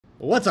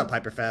What's up,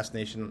 Hyperfast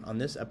Nation? On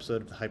this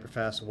episode of the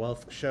Hyperfast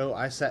Wealth Show,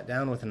 I sat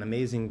down with an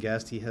amazing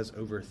guest. He has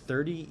over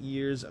 30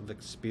 years of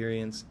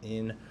experience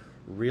in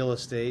real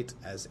estate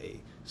as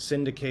a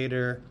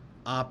syndicator,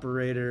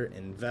 operator,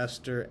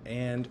 investor,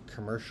 and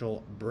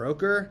commercial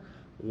broker.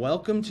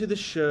 Welcome to the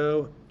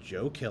show,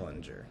 Joe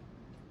Killinger.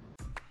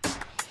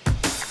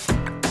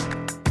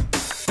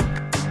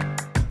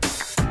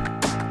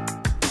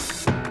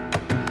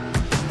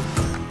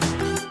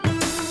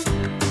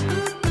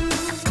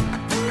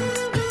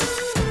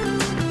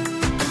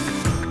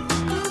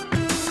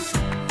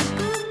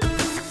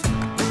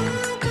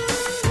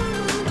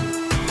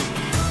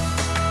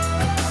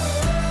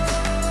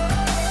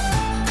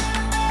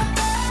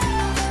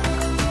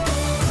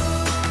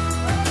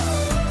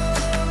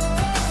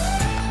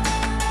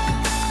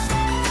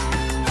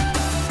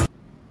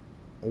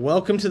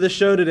 Welcome to the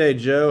show today,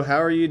 Joe.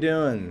 How are you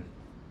doing?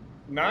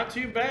 Not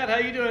too bad. How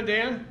you doing,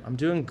 Dan? I'm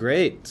doing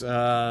great.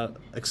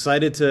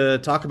 Excited to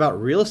talk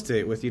about real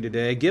estate with you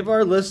today. Give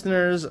our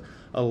listeners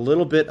a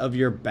little bit of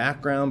your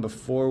background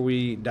before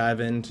we dive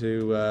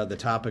into the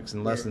topics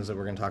and lessons that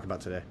we're going to talk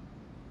about today.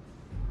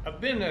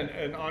 I've been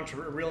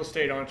a real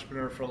estate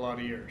entrepreneur for a lot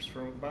of years,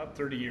 for about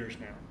 30 years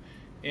now.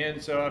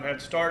 And so I've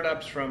had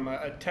startups from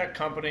a tech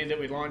company that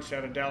we launched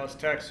out of Dallas,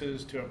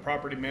 Texas, to a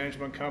property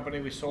management company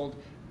we sold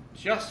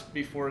just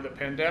before the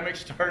pandemic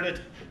started,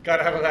 got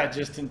out of that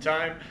just in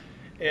time.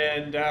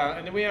 And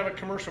then we have a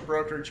commercial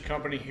brokerage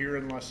company here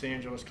in Los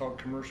Angeles called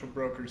Commercial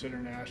Brokers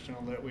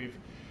International that we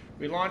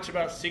launched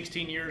about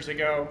 16 years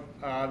ago.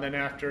 Then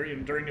after,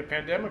 during the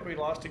pandemic, we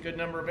lost a good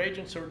number of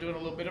agents, so we're doing a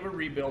little bit of a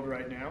rebuild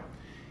right now.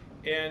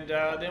 And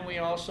then we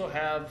also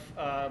have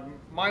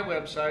my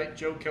website,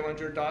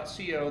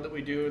 joekillinger.co, that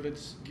we do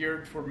that's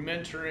geared for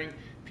mentoring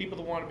people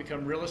that want to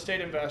become real estate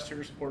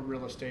investors or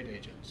real estate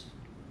agents.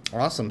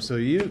 Awesome. So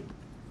you've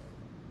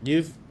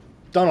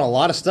done a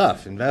lot of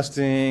stuff: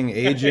 investing,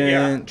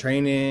 agent,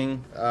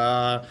 training.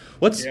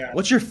 What's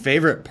your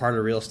favorite part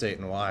of real estate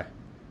and why?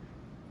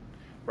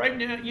 Right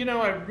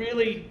now, I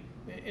really,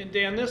 and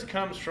Dan, this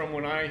comes from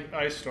when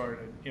I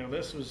started.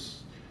 This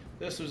was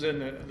in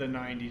the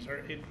 90s,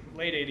 or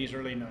late 80s,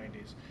 early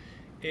 90s,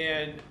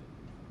 and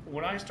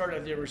when I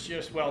started, there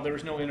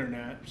was no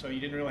internet, so you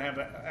didn't really have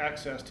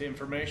access to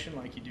information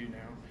like you do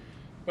now,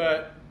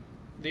 but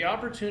the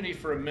opportunity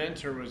for a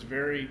mentor was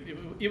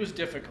it was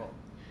difficult.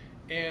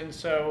 And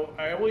so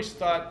I always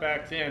thought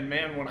back then,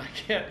 man,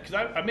 because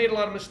I made a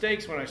lot of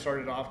mistakes when I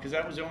started off, because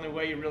that was the only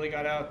way you really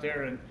got out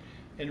there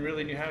and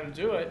really knew how to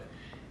do it.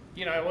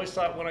 I always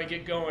thought when I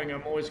get going,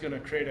 I'm always going to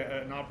create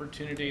an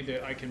opportunity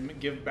that I can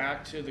give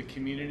back to the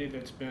community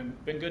that's been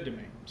good to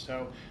me.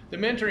 So the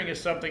mentoring is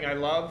something I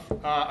love.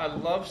 I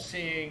love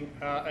seeing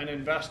an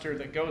investor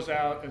that goes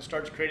out and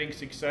starts creating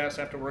success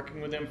after working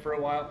with them for a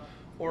while,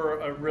 or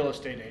a real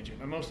estate agent.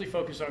 I'm mostly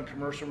focused on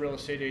commercial real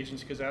estate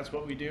agents because that's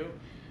what we do.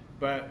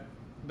 But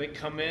they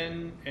come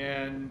in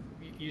and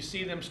you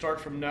see them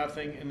start from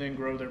nothing and then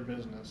grow their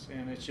business.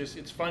 And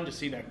it's fun to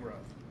see that growth.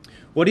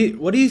 What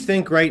do you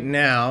think right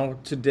now,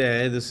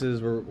 today?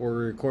 We're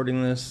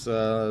recording this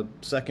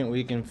second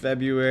week in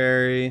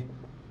February.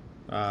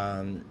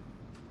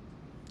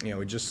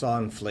 We just saw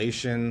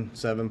inflation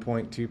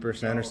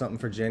 7.2% or something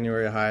for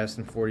January, highest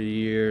in 40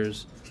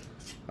 years.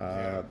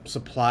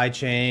 Supply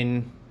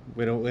chain.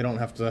 We don't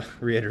have to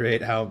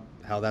reiterate how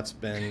that's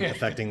been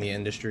affecting the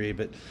industry,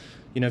 but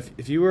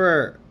if you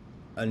were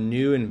a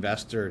new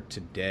investor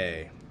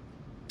today,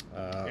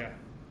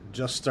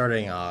 just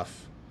starting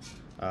off,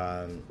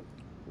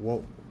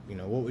 what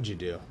would you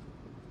do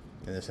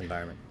in this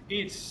environment?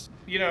 It's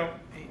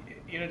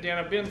Dan,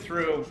 I've been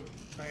through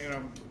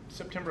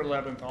September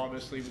 11th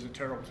obviously was a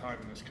terrible time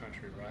in this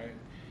country, right?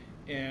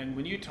 And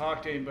when you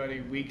talk to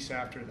anybody weeks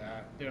after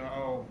that,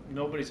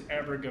 nobody's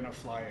ever going to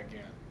fly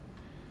again.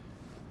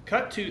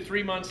 Cut to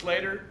 3 months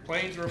later,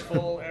 planes were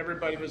full,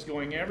 everybody was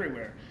going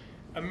everywhere.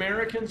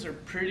 Americans are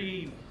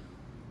pretty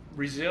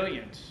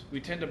resilient. We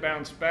tend to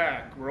bounce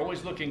back. We're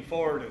always looking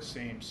forward, it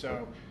seems.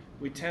 So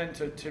we tend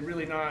to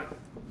really not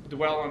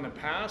dwell on the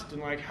past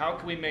and how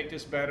can we make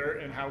this better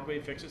and how can we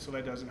fix it so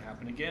that doesn't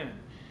happen again.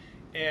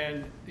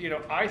 And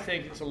I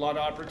think it's a lot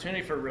of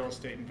opportunity for a real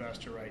estate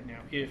investor right now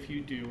if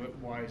you do it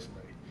wisely.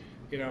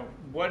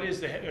 What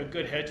is a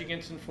good hedge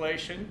against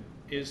inflation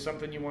is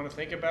something you want to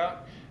think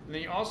about. And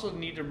then you also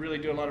need to really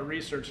do a lot of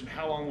research on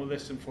how long will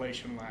this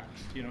inflation last.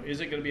 Is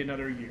it going to be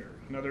another year,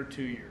 another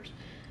 2 years?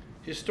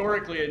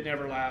 Historically, it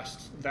never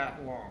lasts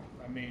that long.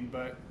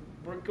 But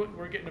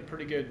we're getting a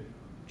pretty good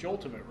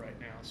jolt of it right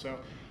now. So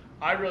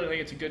I really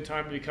think it's a good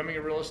time to becoming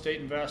a real estate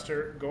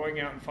investor,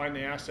 going out and find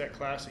the asset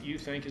class that you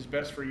think is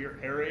best for your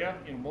area.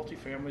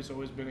 Multifamily has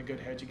always been a good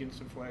hedge against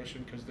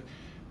inflation because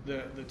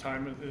the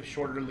time of the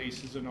shorter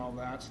leases and all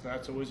that. So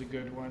that's always a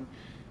good one.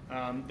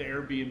 The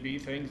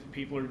Airbnb things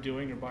people are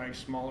doing are buying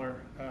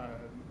smaller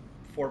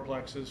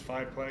fourplexes,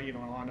 fiveplex,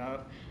 on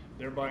up.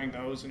 They're buying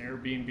those and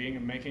Airbnb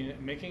and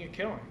making a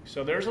killing.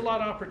 So there's a lot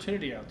of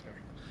opportunity out there.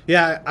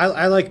 Yeah,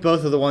 I like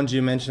both of the ones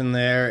you mentioned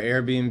there,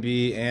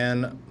 Airbnb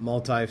and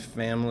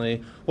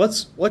multifamily.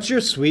 What's your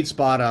sweet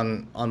spot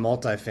on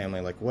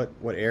multifamily? Like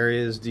what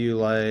areas do you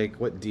like?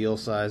 What deal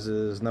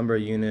sizes, number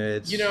of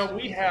units? We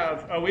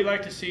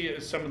like to see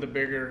some of the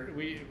bigger,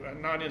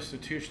 not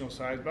institutional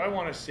size, but I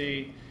want to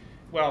see,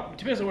 well, it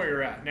depends on where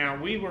you're at.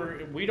 Now,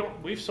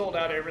 we've sold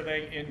out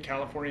everything in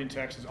California and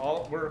Texas.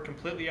 We're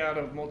completely out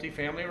of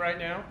multifamily right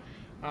now.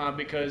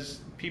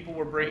 Because people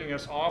were bringing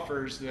us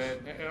offers that,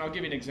 and I'll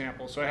give you an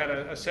example. So I had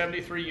a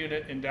 73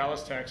 unit in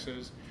Dallas,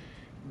 Texas.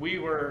 We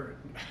were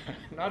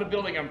not a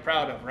building I'm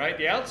proud of, right?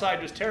 The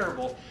outside was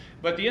terrible,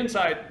 but the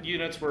inside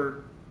units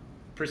were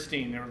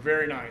pristine. They were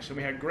very nice, and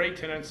we had great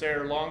tenants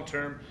there, long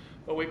term.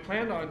 What we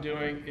planned on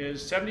doing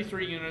is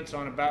 73 units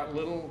on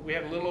we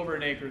had a little over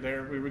an acre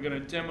there. We were going to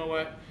demo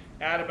it,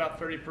 add about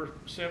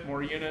 30%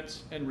 more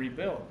units, and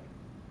rebuild.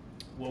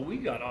 Well, we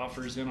got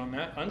offers in on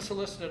that,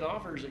 unsolicited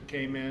offers that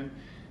came in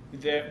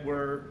that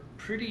were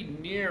pretty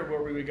near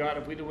where we got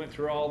if we'd went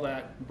through all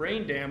that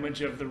brain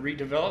damage of the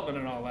redevelopment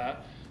and all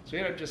that. So we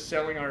ended up just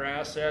selling our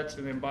assets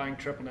and then buying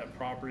triple net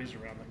properties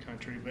around the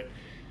country. But,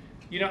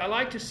 I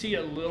like to see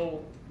a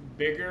little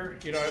bigger.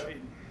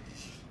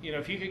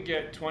 If you could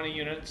get 20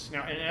 units.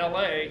 Now, in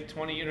LA,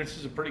 20 units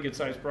is a pretty good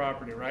sized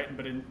property, right?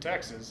 But in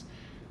Texas,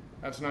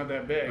 that's not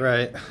that big.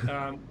 Right.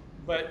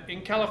 But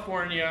in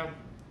California,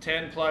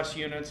 10 plus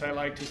units I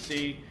like to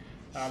see.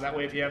 That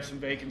way if you have some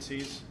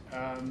vacancies.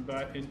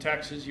 But in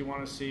Texas, you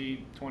want to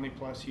see 20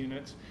 plus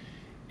units.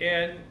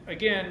 And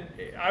again,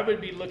 I would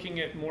be looking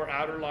at more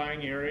outer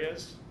lying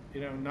areas.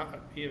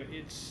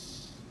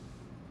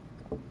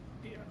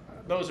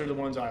 Those are the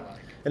ones I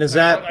like. And is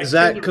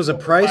that because of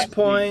price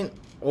point,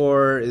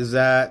 or is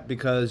that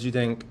because you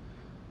think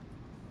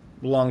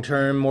long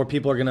term more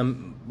people are going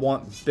to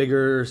want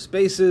bigger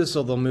spaces,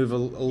 so they'll move a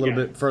little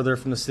bit further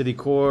from the city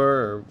core,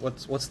 or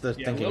what's the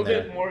thinking there? A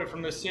little bit more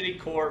from the city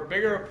core,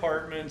 bigger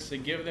apartments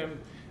that give them.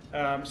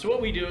 So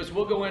what we do is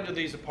we'll go into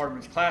these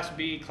apartments, Class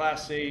B,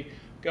 Class C,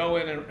 go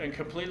in and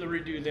completely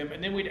redo them,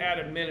 and then we'd add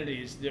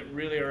amenities that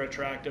really are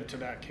attractive to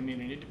that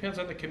community. It depends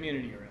on the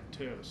community you're in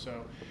too.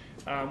 So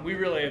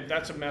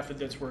that's a method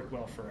that's worked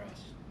well for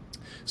us.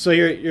 So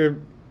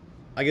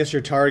I guess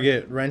your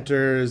target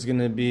renter is going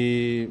to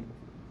be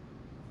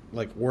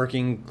like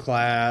working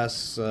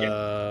class.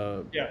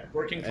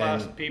 Working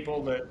class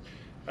people that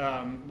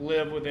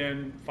live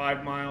within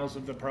 5 miles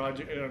of the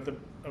project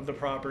of the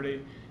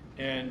property,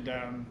 and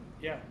then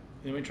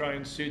we try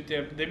and suit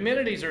them. The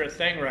amenities are a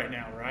thing right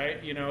now,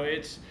 right?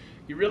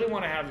 You really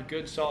want to have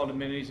good, solid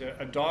amenities.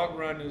 A dog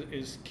run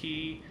is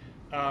key.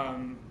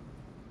 And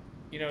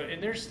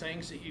there's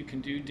things that you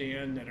can do,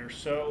 Dan, that are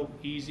so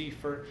easy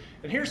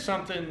and here's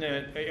something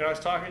that, I was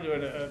talking to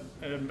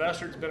an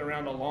investor that's been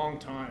around a long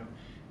time,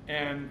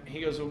 and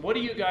he goes, well, what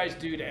do you guys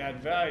do to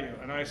add value?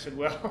 And I said,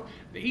 well,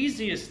 the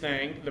easiest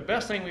thing, the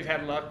best thing we've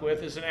had luck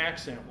with is an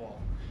accent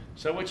wall.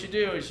 So what you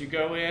do is you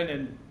go in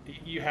and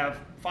you have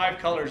 5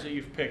 colors that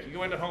you've picked. You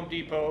go into Home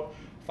Depot,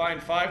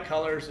 find 5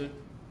 colors that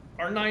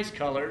are nice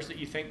colors that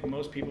you think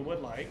most people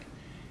would like.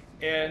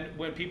 And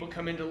when people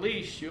come into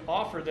lease, you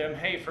offer them,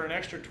 hey, for an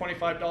extra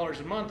 $25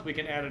 a month, we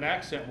can add an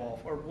accent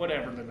wall, or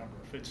whatever the number.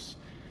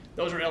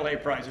 Those are LA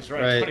prices,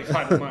 right?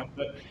 25 a month.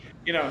 But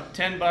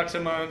 $10 a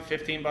month,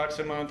 $15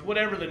 a month,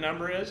 whatever the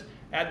number is,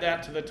 add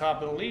that to the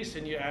top of the lease,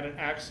 and you add an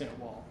accent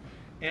wall.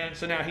 And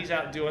so now he's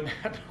out doing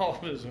that in all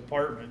of his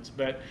apartments.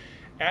 But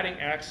adding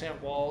accent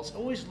walls,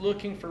 always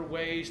looking for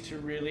ways to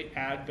really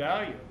add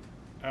value.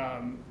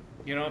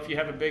 If you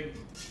have a big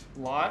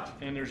lot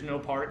and there's no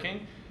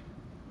parking,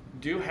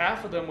 do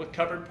half of them with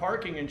covered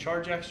parking and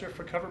charge extra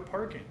for covered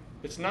parking.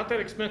 It's not that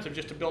expensive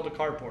just to build a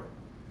carport.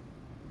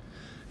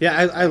 Yeah,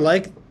 I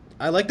like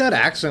that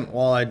accent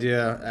wall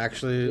idea,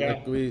 actually. Yeah.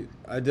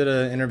 I did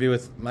an interview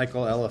with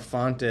Michael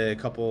Elefante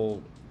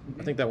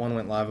I think that one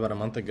went live about a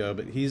month ago,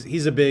 but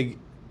he's a big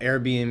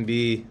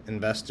Airbnb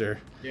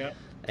investor. Yeah.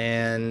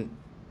 And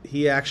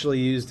he actually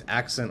used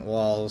accent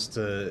walls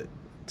to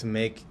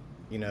make,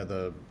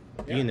 the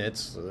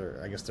units, or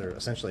I guess they're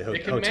essentially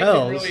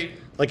hotels.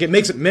 It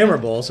makes it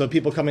memorable, so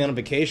people coming on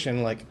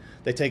vacation,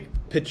 they take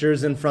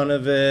pictures in front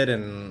of it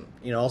and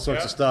all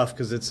sorts of stuff,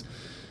 because it's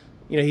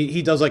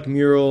he does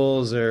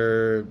murals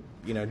or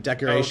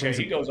decorations.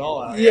 Okay, he goes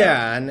all out.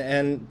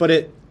 But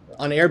it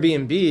on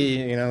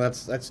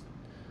Airbnb, that's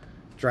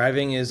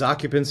driving his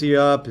occupancy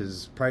up,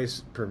 his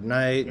price per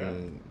night,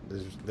 and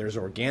there's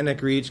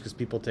organic reach because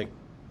people take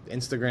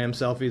Instagram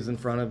selfies in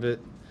front of it.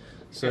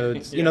 So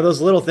it's, those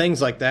little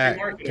things like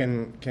that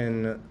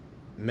can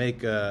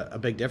make a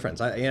big difference.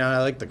 I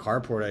like the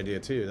carport idea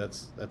too.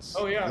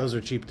 Those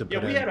are cheap to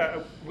put in.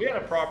 We had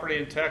a property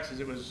in Texas.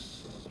 It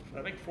was,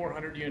 I think,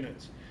 400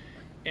 units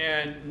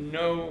and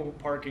no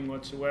parking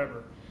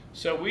whatsoever.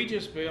 So we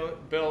just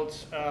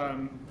built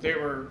they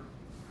were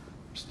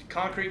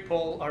concrete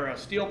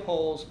steel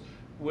poles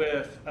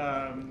with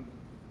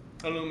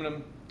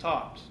aluminum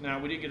tops. Now,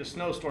 we did get a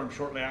snowstorm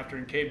shortly after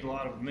and caved a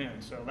lot of them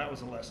in, so that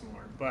was a lesson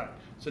learned.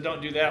 So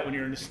don't do that when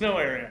you're in the snow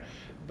area.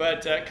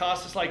 But it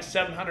cost us like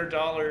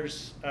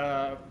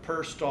 $700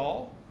 per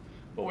stall.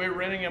 but we were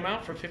renting them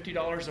out for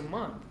 $50 a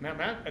month. Now,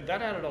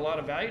 that added a lot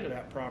of value to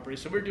that property.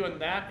 So we're doing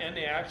that and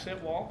the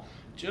accent wall.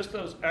 Just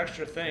those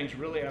extra things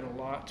really add a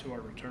lot to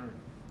our return.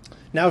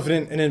 Now, if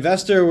an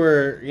investor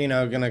were,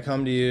 going to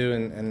come to you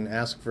and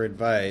ask for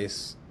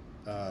advice,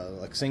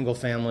 like single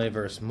family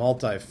versus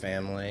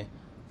multifamily,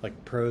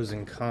 like pros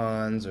and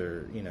cons,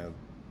 or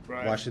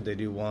Right. why should they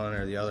do one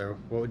or the other?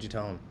 What would you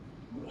tell them?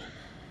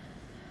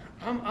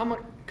 I'm a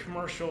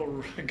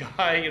commercial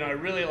guy. I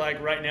really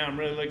like right now. I'm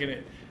really looking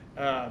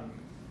at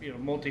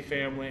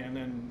multifamily and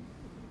then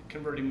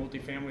converting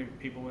multifamily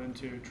people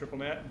into triple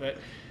net. But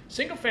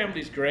single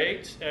family is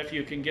great if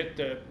you can get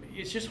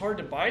it's just hard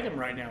to buy them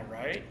right now,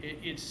 right?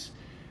 It's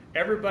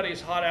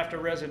everybody's hot after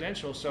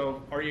residential,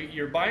 so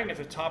you're buying at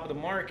the top of the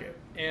market,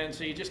 and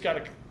so you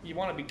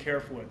want to be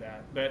careful with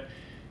that. But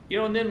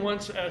and then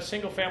once a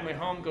single family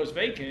home goes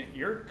vacant,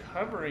 you're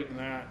covering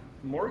that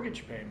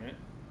mortgage payment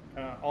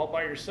all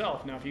by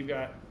yourself. Now, if you've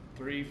got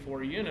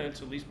 3-4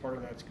 units, at least part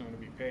of that's going to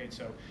be paid.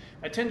 So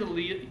I tend to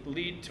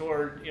lead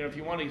toward, if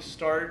you want to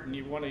start and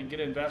you want to get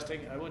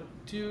investing, I would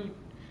do,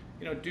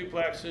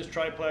 duplexes,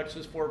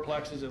 triplexes,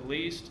 fourplexes at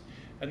least.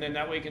 And then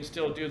that way you can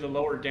still do the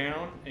lower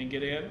down and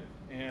get in.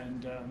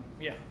 And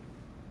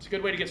it's a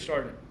good way to get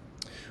started.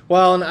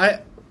 Well, and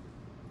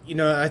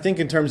I think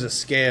in terms of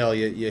scale,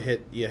 you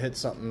hit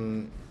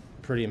something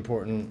pretty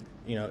important.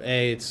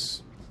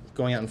 It's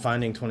going out and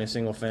finding 20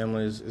 single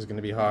families is going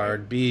to be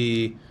hard.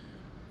 B,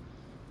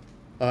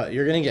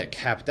 you're going to get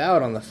capped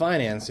out on the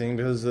financing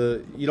because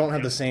you don't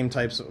have the same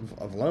types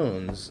of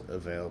loans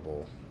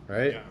available,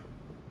 right?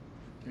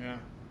 Yeah.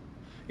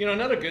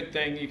 Another good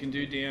thing you can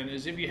do, Dan,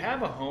 is if you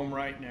have a home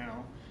right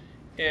now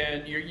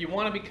and you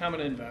want to become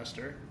an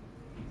investor,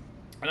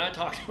 and I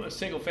talked to a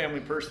single family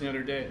person the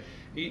other day.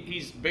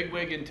 He's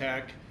bigwig in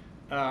tech.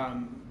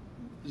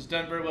 Has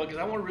done very well because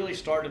I want to really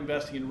start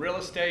investing in real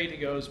estate. He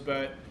goes,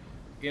 but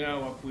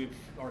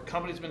our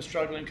company's been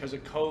struggling because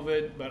of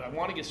COVID, but I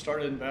want to get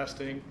started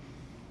investing.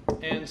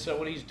 And so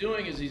what he's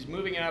doing is he's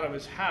moving out of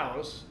his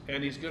house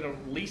and he's going to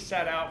lease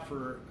that out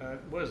for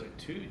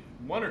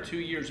 1 or 2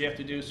 years you have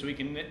to do so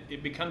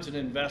it becomes an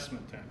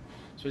investment then.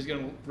 So he's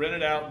going to rent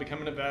it out,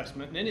 become an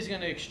investment, and then he's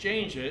going to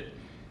exchange it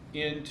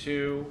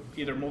into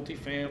either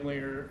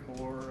multifamily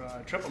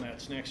or triple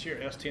nets next year,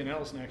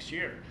 STNLs next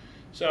year.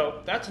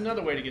 So that's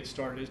another way to get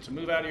started, is to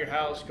move out of your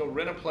house, go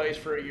rent a place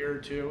for a year or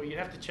two. You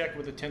have to check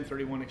with a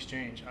 1031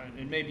 exchange.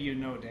 And maybe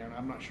Dan,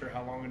 I'm not sure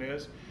how long it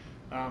is,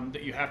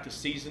 that you have to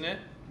season it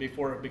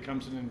before it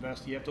becomes an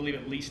investment. You have to leave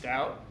it leased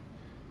out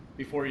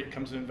before it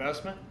becomes an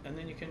investment, and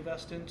then you can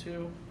invest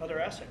into other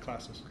asset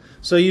classes.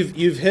 So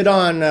you've hit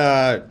on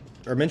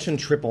or mentioned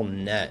triple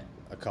net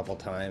a couple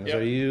times.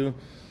 Yep.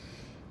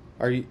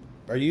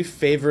 Are you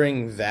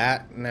favoring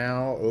that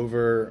now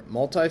over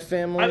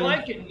multifamily? I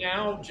like it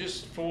now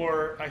just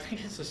I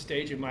think it's a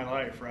stage of my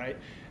life, right?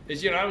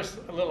 I was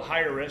a little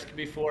higher risk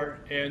before,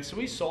 and so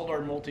we sold our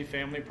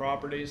multifamily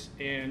properties,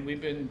 and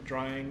we've been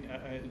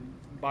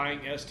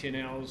buying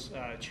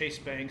STNLs, Chase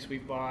Banks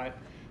we've bought.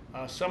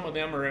 Some of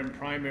them are in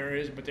prime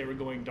areas, but they were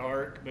going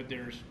dark, but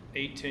there's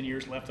 8-10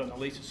 years left on the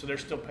leases, so they're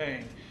still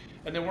paying.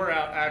 And then we're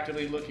out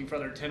actively looking for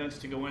other tenants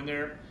to go in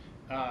there.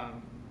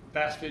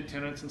 Fast food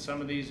tenants in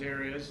some of these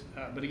areas,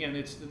 but again,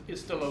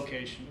 it's the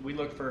location. We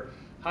look for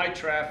high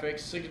traffic,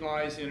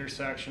 signalized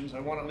intersections.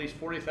 I want at least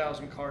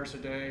 40,000 cars a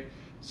day,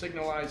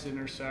 signalized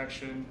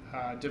intersection,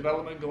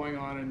 development going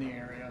on in the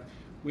area.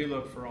 We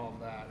look for all of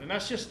that, and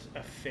that's just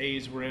a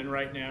phase we're in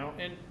right now.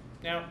 And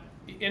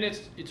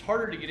it's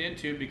harder to get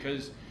into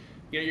because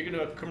you're going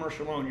to do a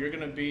commercial loan. You're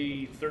going to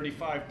be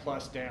 35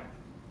 plus down.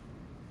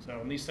 So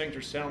and these things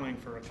are selling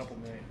for a couple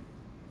million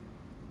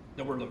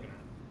that we're looking at.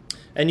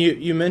 And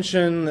you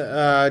mentioned,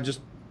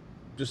 just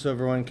so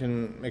everyone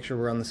can make sure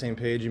we're on the same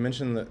page, you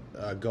mentioned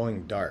that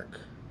going dark.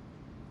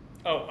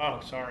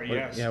 Sorry, what,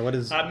 yes. Yeah, what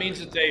is... It means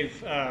that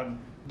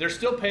they're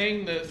still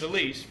paying the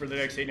lease for the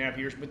next 8.5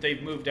 years, but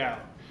they've moved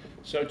out.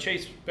 So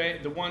Chase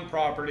Bank, the one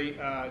property,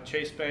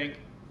 Chase Bank,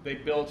 they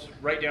built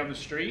right down the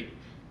street,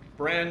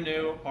 brand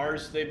new.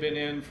 Ours, they've been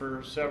in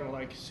for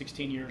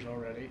 16 years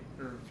already,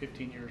 or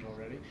 15 years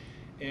already.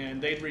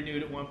 And they'd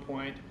renewed at one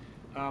point.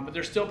 But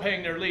they're still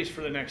paying their lease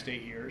for the next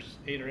 8 years,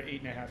 8 or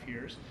 8.5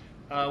 years,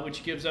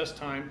 which gives us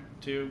time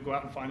to go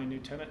out and find a new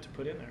tenant to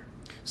put in there.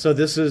 So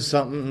this is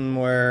something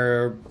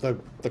where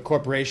the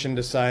corporation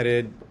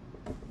decided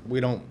we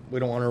don't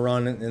want to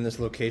run in this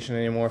location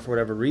anymore for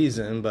whatever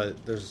reason,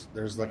 but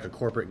there's like a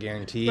corporate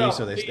guarantee,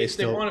 so they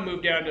still they want to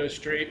move down to a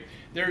street.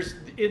 There's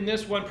in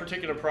this one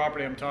particular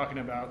property I'm talking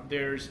about.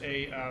 There's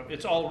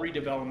it's all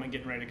redevelopment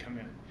getting ready to come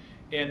in,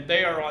 and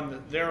they're on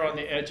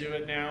the edge of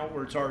it now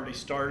where it's already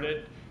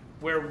started.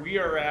 Where we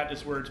are at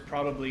is where it's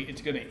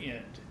going to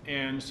end,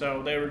 and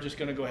so they were just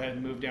going to go ahead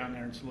and move down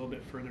there. It's a little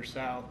bit further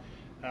south,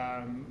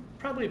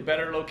 probably a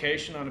better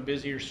location on a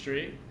busier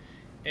street,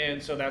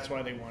 and so that's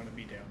why they wanted to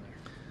be down there.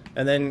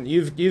 And then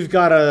you've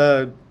got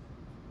a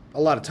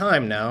lot of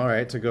time now,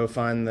 right, to go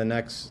find the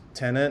next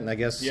tenant. And I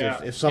guess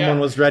if someone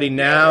was ready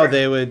now,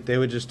 they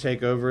would just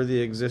take over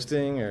the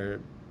existing, or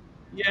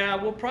Yeah,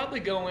 we'll probably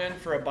go in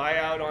for a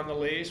buyout on the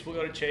lease. We'll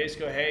go to Chase,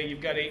 go, hey,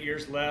 you've got 8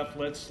 years left.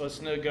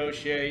 Let's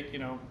negotiate.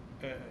 Uh,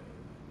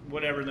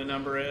 whatever the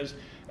number is,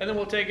 and then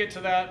we'll take it to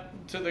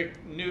the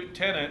new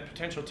tenant,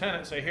 potential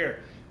tenant. Say,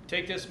 here,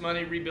 take this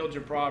money, rebuild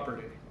your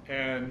property,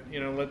 and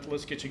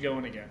let's get you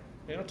going again.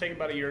 It'll take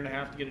about a year and a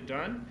half to get it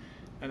done,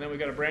 and then we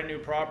got a brand new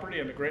property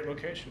and a great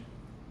location.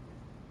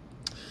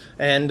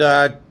 And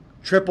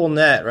triple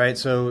net, right?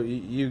 So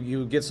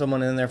you get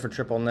someone in there for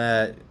triple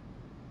net.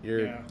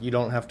 Yeah. You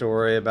don't have to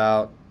worry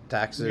about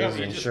taxes, No,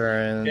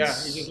 insurance,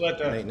 you just let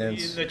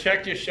maintenance. the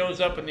check just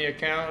shows up in the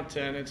account,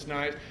 and it's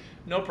nice.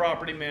 No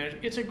property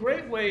management. It's a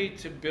great way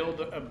to build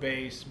a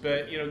base,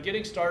 but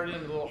getting started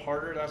is a little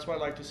harder. That's why I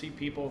like to see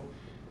people,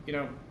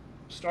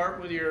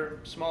 start with your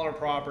smaller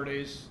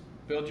properties,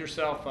 build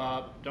yourself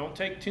up. Don't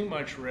take too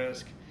much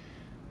risk.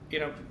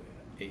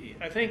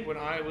 I think when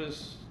I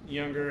was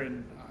younger,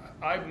 and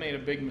I made a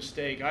big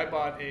mistake. I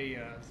bought a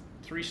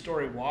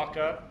 3-story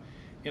walk-up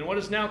in what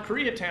is now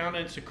Koreatown, and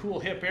it's a cool,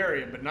 hip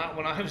area, but not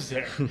when I was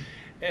there.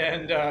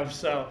 And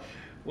so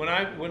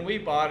when we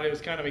bought it, it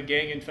was kind of a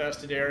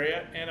gang-infested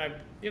area, and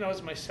it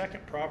was my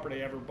second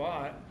property I ever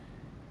bought,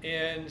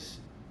 and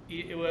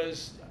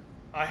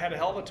I had a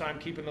hell of a time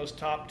keeping those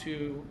top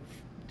two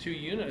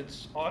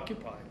units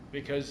occupied,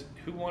 because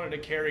who wanted to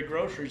carry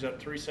groceries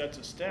up 3 sets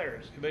of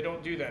stairs? They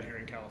don't do that here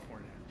in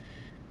California.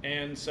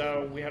 And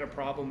so we had a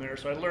problem there.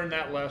 So I learned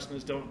that lesson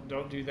is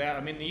don't do that. I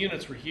mean, the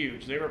units were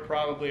huge. They were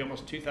probably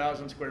almost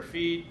 2,000 square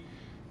feet,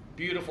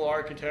 beautiful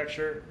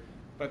architecture.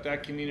 But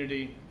that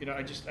community,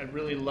 I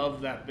really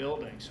loved that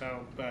building.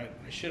 So, but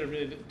I should have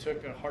really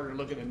took a harder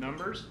look at the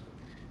numbers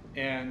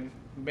and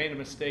made a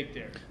mistake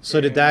there.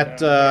 So did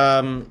that,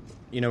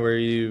 were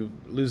you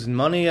losing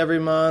money every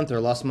month or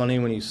lost money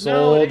when you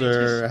sold,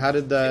 or how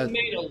did that?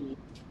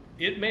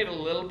 It made a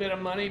little bit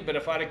of money, but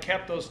if I'd have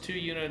kept those 2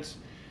 units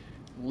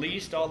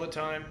leased all the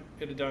time,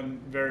 it'd have done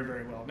very,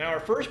 very well. Now, our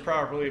first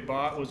property we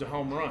bought was a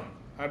home run.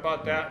 I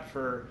bought that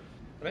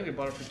I think we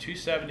bought it for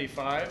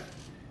 $275,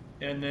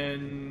 and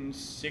then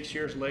 6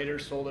 years later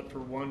sold it for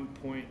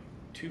 $1.25,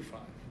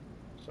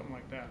 something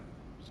like that.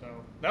 So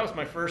that was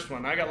my first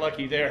one. I got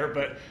lucky there,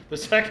 but the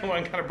second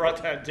one kind of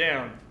brought that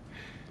down.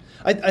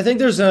 I think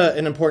there's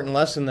an important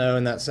lesson, though,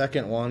 in that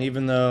second one,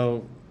 even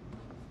though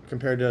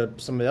compared to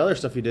some of the other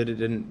stuff you did, it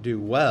didn't do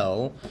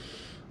well.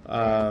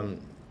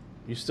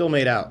 You still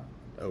made out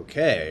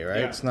okay, right?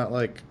 Yeah. It's not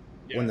like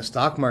when the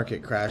stock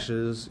market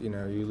crashes, you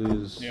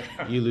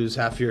lose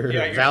half your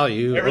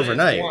value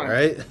overnight,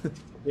 right?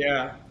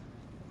 Yeah.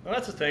 Well,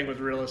 that's the thing with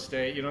real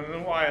estate,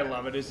 and why I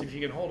love it is if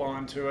you can hold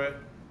on to it,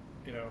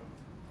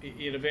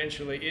 it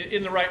eventually,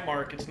 in the right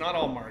markets, not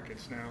all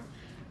markets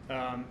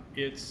now,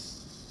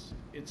 it's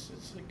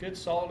a good,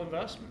 solid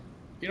investment.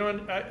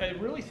 And I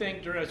really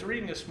think, I was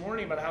reading this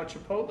morning about how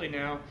Chipotle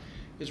now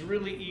is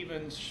really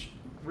even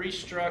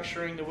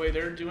restructuring the way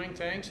they're doing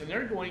things, and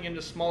they're going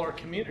into smaller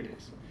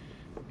communities.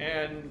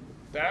 And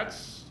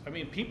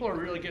people are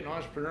really getting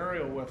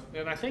entrepreneurial with,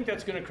 and I think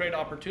that's going to create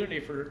opportunity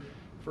for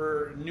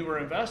newer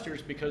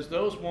investors, because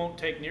those won't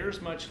take near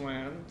as much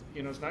land.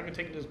 It's not going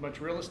to take as much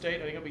real estate.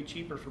 I think it'll be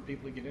cheaper for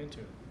people to get into.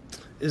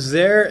 Is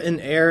there an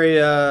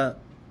area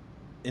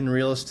in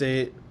real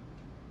estate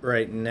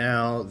right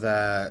now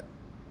that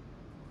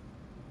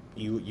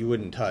you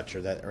wouldn't touch,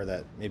 or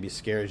that maybe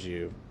scares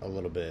you a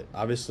little bit?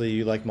 Obviously,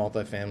 you like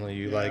multifamily,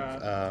 you like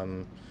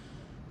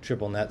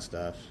triple net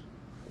stuff.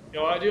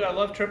 I do. I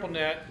love triple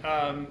net.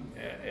 I'm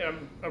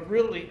a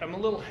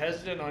little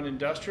hesitant on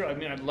industrial. I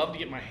mean, I'd love to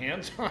get my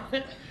hands on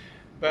it,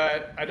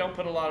 but I don't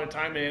put a lot of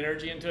time and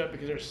energy into it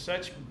because there's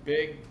such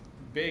big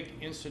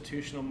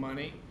institutional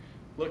money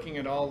looking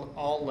at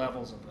all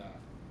levels of that,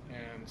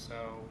 and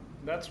so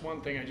that's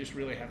one thing I just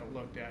really haven't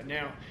looked at.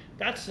 Now,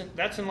 that's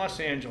in Los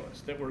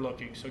Angeles that we're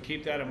looking, so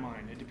keep that in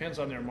mind. It depends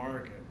on their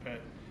market,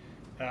 but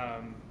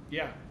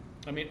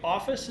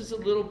office is a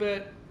little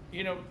bit,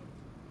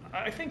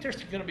 I think there's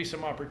going to be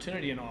some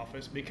opportunity in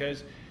office,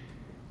 because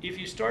if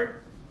you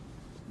start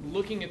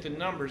looking at the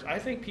numbers, I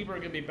think people are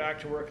going to be back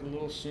to work a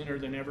little sooner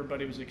than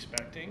everybody was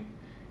expecting.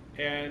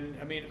 And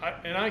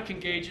I can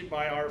gauge it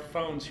by our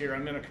phones here.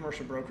 I'm in a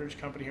commercial brokerage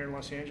company here in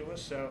Los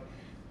Angeles, so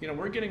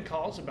we're getting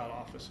calls about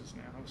offices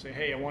now. I'm saying,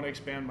 hey, I want to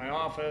expand my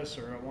office,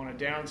 or I want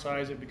to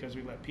downsize it because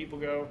we let people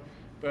go,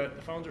 but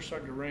the phones are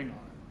starting to ring on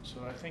it. So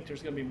I think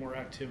there's going to be more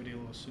activity a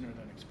little sooner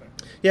than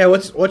expected. Yeah,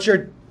 what's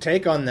your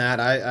take on that?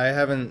 I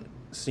haven't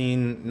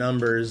seen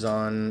numbers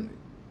on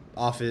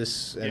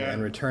office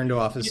and return to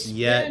office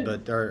yet,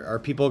 but are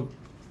people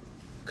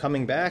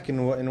coming back,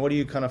 and what do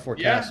you kind of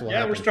forecast?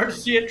 Yeah, we're starting to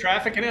see it.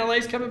 Traffic in LA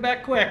is coming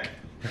back quick.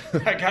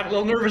 I got a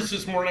little nervous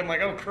this morning. I'm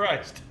like, oh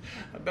Christ,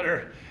 I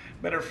better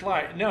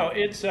fly. No,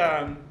 it's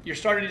you're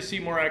starting to see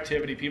more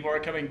activity. People are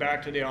coming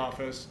back to the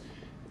office.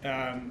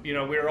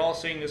 We're all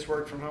seeing this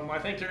work from home. I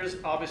think there's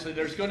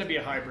going to be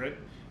a hybrid.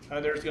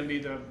 There's going to be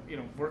the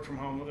work from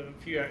home a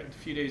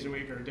few days a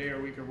week, or a day a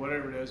week, or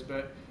whatever it is.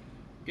 But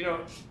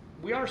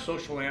we are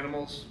social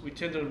animals. We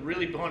tend to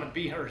really want to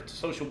be our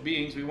social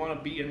beings. We want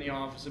to be in the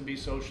office and be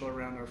social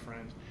around our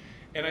friends.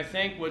 And I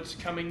think what's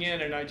coming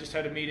in, and I just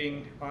had a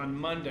meeting on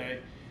Monday,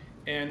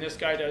 and this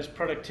guy does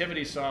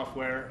productivity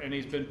software, and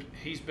he's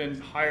been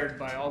hired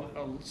by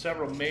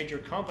several major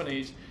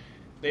companies.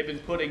 They've been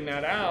putting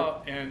that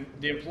out, and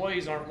the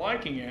employees aren't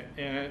liking it.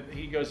 And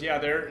he goes, yeah,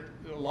 there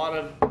a lot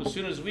of, as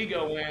soon as we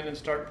go in and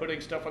start putting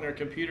stuff on their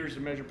computers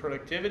to measure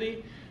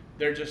productivity,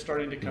 they're just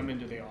starting to come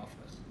into the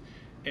office.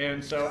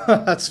 And so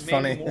that's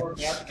funny. More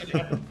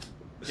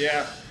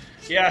yeah.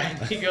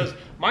 Yeah, he goes,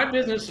 my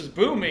business is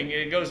booming.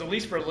 And he goes, at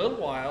least for a little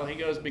while. He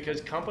goes,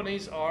 because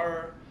companies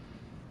are,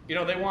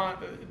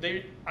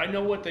 I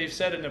know what they've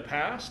said in the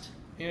past.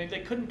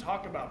 They couldn't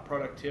talk about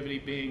productivity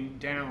being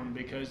down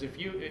because if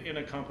you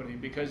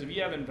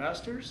have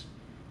investors,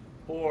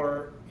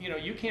 or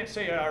you can't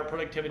say our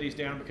productivity is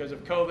down because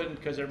of COVID and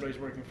because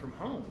everybody's working from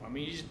home. I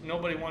mean,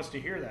 nobody wants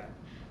to hear that.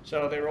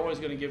 So they were always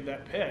going to give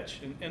that pitch,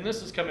 and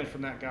this is coming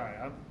from that guy.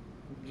 I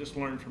just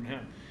learned from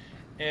him,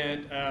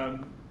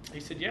 and he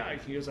said, yeah.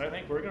 He goes, I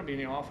think we're going to be in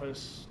the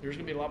office. There's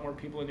going to be a lot more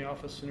people in the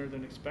office sooner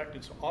than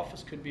expected. So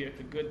office could be a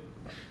good,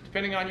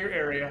 depending on your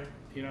area.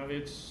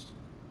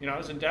 I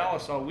was in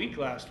Dallas all week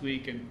last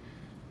week, and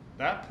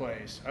that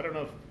place, I don't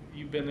know if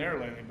you've been there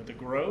lately, but the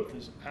growth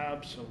is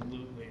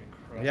absolutely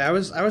incredible. Yeah, I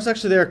was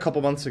actually there a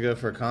couple months ago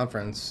for a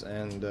conference,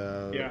 and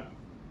yeah,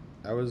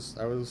 I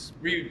was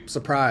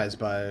surprised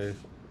by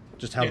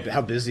just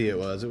how busy it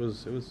was. It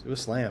was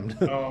slammed.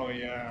 Oh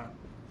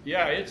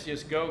yeah, it's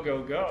just go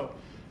go go.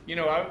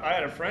 I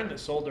had a friend that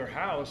sold their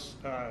house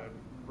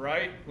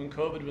right when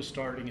COVID was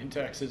starting in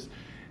Texas,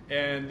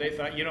 and they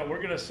thought, we're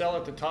going to sell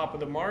at the top of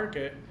the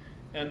market,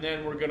 and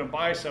then we're going to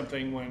buy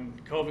something when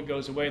COVID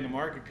goes away and the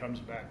market comes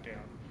back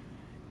down.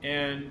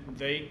 And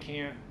they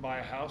can't buy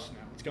a house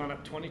now. It's gone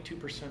up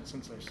 22%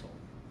 since they sold.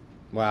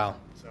 Wow.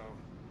 So,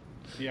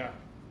 yeah.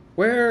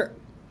 Where,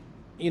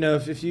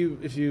 if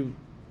you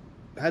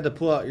had to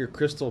pull out your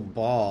crystal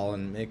ball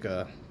and make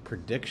a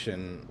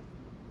prediction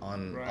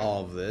on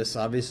all of this,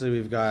 obviously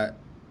we've got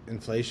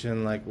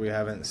inflation like we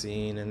haven't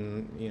seen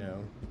in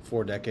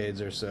 4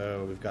 decades or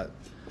so. We've got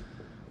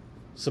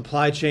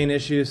supply chain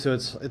issues, so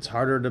it's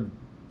harder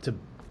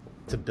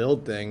to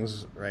build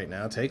things right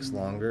now. It takes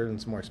longer and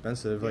it's more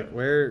expensive. Like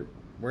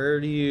where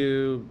do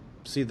you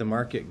see the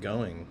market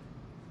going?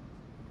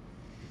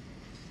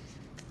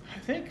 I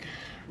think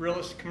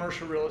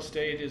commercial real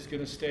estate is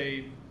going to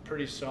stay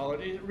pretty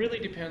solid. It really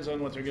depends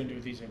on what they're going to do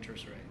with these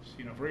interest rates.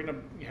 If we're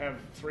going to have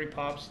 3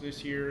 pops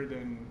this year,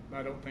 then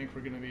I don't think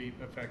we're going to be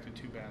affected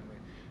too badly.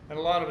 And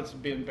a lot of it's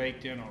been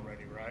baked in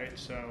already, right?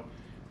 So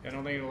I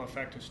don't think it'll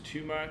affect us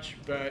too much,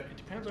 but it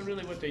depends on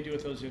really what they do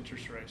with those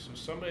interest rates. So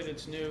somebody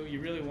that's new,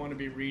 you really want to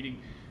be reading.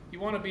 You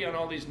want to be on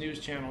all these news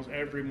channels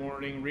every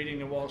morning, reading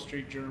the Wall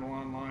Street Journal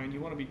online.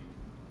 You want to be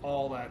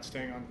all that,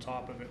 staying on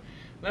top of it.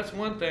 And that's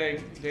one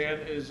thing, Dan,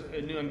 is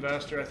a new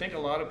investor. I think a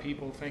lot of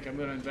people think I'm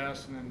going to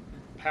invest in then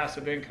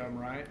passive income,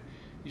 right?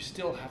 You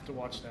still have to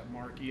watch that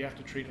market. You have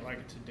to treat it like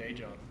it's a day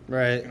job.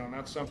 Right. And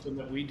that's something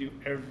that we do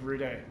every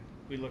day.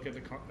 We look at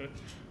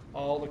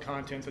all the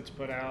content that's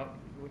put out.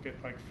 Look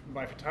at,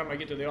 by the time I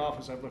get to the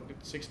office, I've looked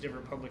at 6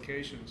 different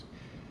publications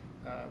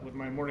with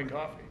my morning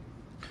coffee.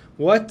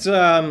 What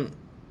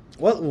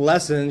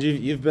lessons,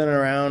 you've been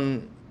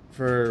around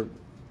for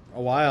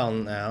a while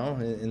now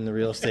in the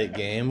real estate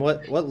game.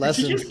 What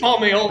lessons? Did you just call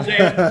me old,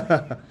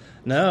 Dan?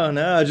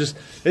 No, just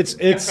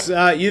it's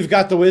you've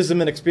got the wisdom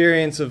and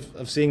experience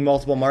of seeing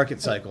multiple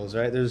market cycles,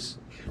 right? There's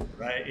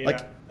right,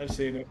 yeah, I've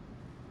seen it.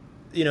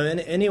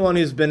 Anyone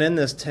who's been in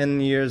this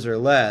 10 years or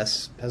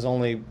less has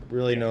only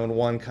really known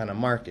one kind of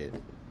market.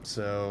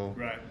 So,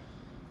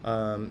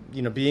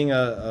 right. Being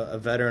a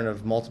veteran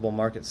of multiple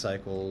market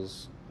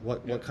cycles,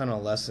 what kind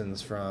of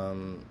lessons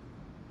from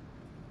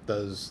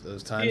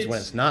those times when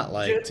it's not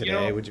like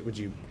today would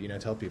you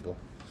tell people?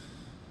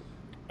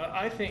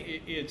 I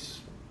think it's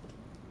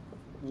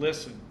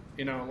listen.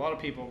 A lot of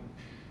people,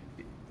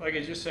 like I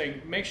was just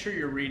saying, make sure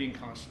you're reading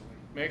constantly.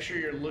 Make sure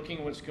you're looking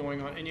at what's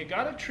going on, and you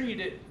got to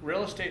treat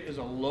real estate as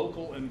a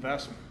local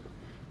investment.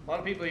 A lot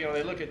of people,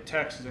 they look at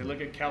Texas, they look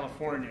at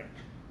California.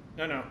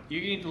 No, you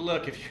need to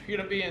look. If you're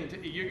going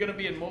to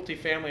be in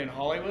multifamily in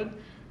Hollywood,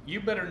 you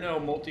better know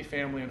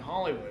multifamily in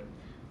Hollywood.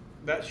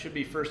 That should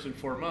be first and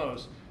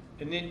foremost.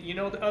 And then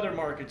the other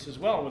markets as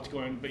well, what's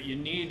going on, but you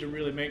need to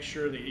really make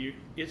sure that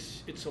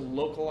it's a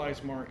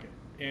localized market,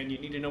 and you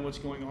need to know what's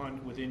going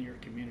on within your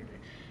community.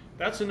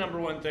 That's the number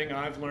one thing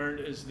I've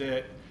learned is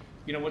that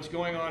what's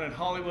going on in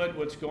Hollywood,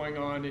 what's going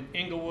on in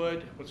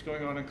Inglewood, what's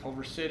going on in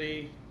Culver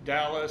City,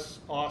 Dallas,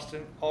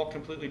 Austin, all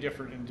completely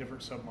different in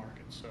different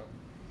submarkets. So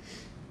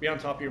be on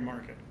top of your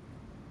market.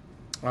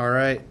 All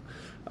right.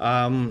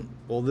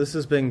 Well, this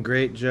has been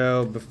great,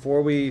 Joe.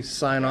 Before we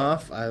sign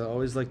off, I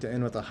always like to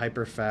end with a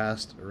hyper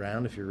fast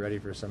round if you're ready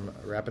for some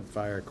rapid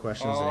fire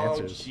questions and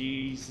answers. Oh,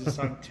 Jesus,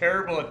 I'm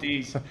terrible at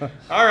these.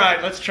 All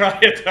right, let's try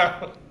it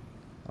though.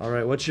 All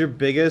right, what's your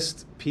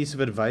biggest piece of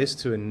advice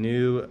to a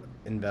new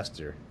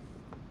investor?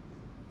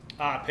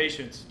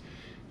 Patience.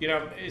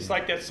 It's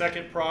like that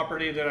second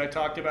property that I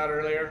talked about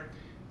earlier.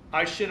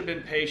 I should have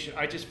been patient.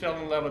 I just fell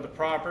in love with the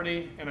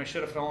property, and I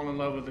should have fallen in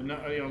love with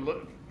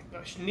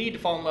need to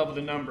fall in love with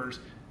the numbers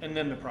and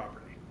then the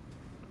property.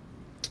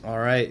 All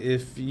right.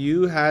 If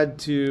you had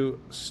to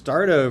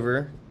start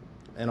over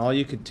and all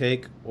you could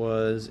take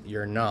was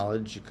your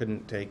knowledge, you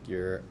couldn't take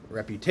your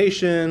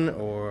reputation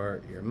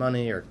or your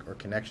money or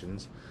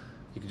connections,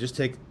 you could just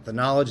take the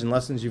knowledge and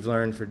lessons you've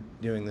learned for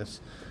doing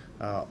this,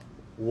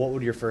 what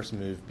would your first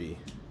move be?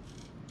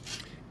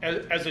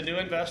 As a new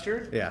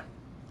investor, Yeah.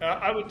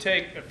 I would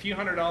take a few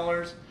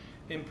 $100s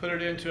and put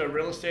it into a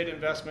real estate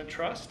investment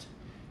trust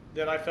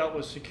that I felt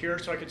was secure,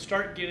 so I could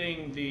start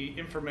getting the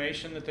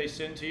information that they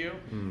send to you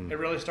and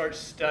really start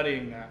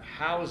studying that.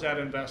 How is that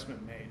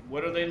investment made?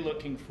 What are they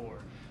looking for?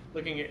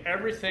 Looking at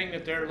everything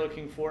that they're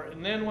looking for.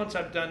 And then once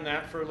I've done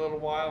that for a little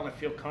while and I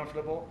feel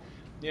comfortable,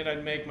 then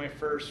I'd make my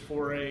first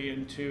foray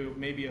into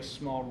maybe a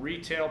small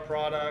retail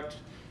product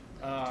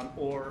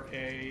or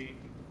a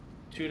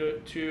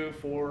 2 to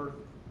 4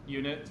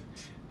 unit,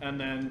 and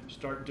then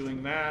start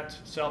doing that,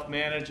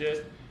 self-manage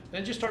it.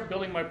 Then just start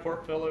building my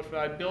portfolio. If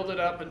I build it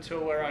up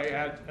until where I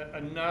had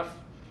enough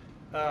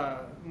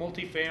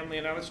multifamily,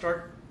 and I would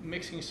start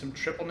mixing some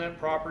triple net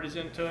properties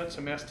into it,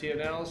 some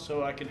STNLs,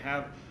 so I can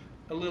have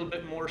a little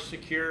bit more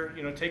secure,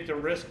 take the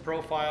risk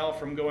profile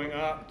from going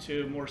up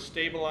to more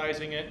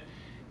stabilizing it,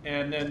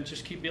 and then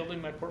just keep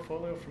building my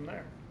portfolio from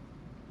there.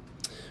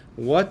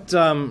 What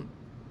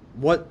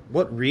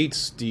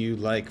REITs do you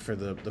like for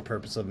the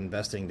purpose of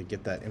investing to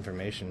get that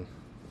information?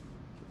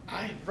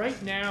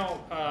 Right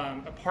now,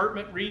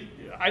 apartment REIT,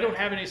 I don't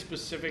have any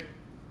specific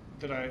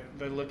that I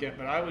look at,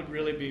 but I would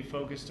really be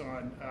focused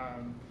on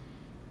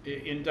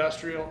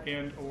industrial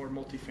and or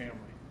multifamily.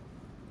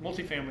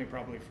 Multifamily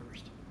probably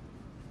first.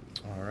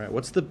 All right.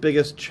 What's the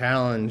biggest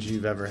challenge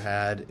you've ever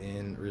had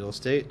in real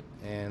estate,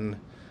 and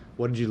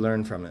what did you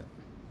learn from it?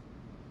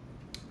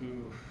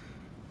 Ooh.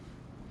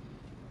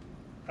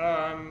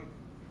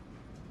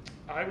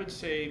 I would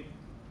say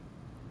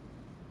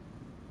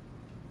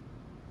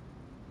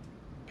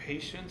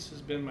patience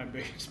has been my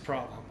biggest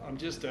problem.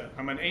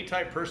 I'm an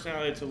A-type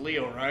personality. It's a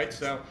Leo, right?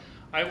 So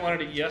I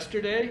wanted it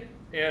yesterday,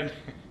 but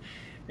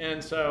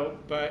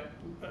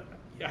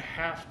I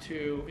have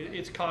to.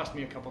 It's cost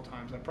me a couple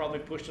times. I probably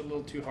pushed a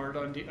little too hard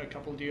on a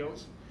couple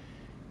deals,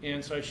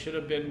 and so I should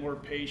have been more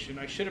patient.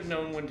 I should have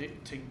known when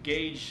to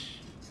gauge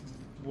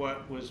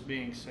what was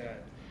being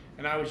said,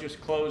 and I was just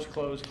close.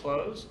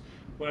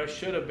 What I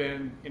should have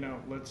been,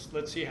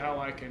 let's see how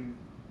I can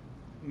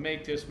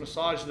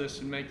massage this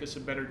and make this a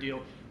better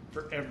deal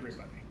for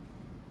everybody.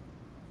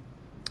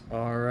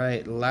 All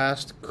right,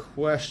 last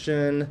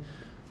question.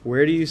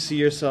 Where do you see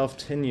yourself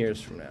 10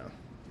 years from now?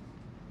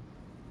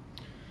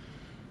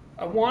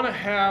 I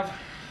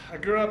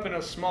grew up in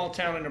a small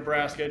town in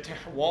Nebraska,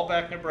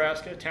 Wallback,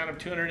 Nebraska, a town of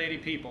 280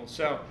 people.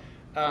 So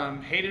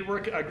hated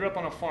work. I grew up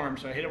on a farm,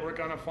 so I hated work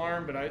on a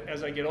farm, but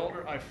as I get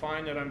older, I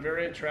find that I'm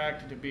very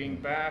attracted to being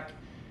back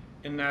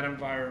in that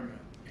environment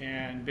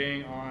and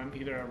being on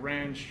either a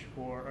ranch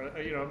or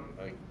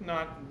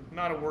not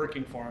a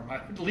working farm. I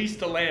lease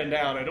the land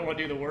out. I don't want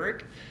to do the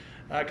work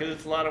because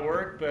it's a lot of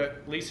work,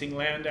 but leasing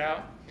land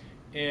out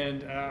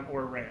and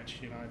or a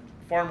ranch,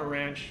 farm or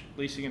ranch,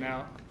 leasing it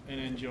out and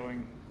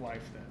enjoying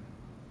life then.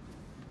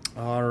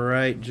 All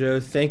right,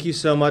 Joe, thank you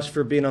so much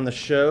for being on the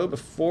show.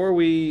 Before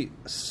we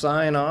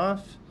sign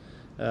off,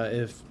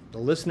 if the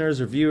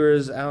listeners or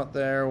viewers out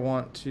there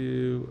want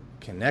to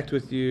connect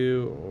with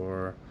you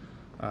or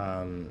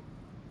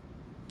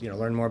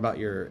learn more about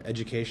your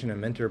education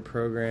and mentor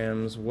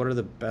programs, what are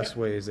the best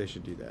ways they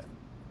should do that?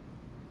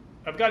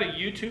 I've got a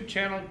YouTube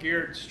channel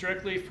geared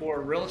strictly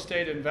for real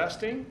estate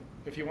investing.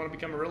 If you want to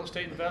become a real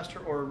estate investor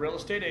or a real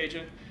estate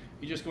agent,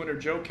 you just go under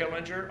Joe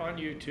Killinger on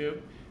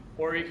YouTube,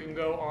 or you can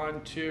go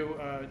on to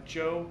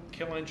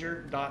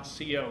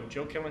joekillinger.co.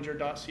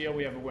 joekillinger.co,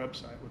 we have a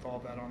website with all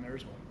of that on there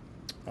as well.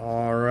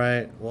 All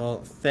right.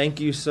 Well, thank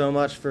you so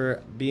much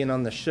for being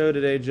on the show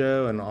today,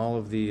 Joe, and all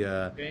of the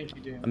Thank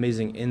you, Dan.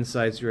 amazing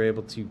insights you're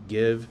able to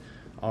give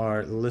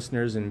our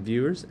listeners and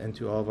viewers. And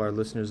to all of our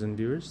listeners and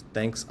viewers,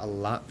 thanks a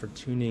lot for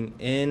tuning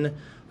in.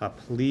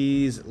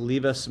 Please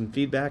leave us some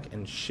feedback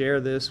and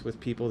share this with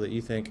people that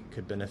you think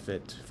could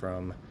benefit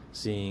from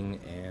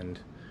seeing and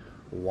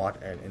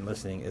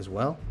listening as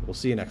well. We'll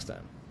see you next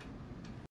time.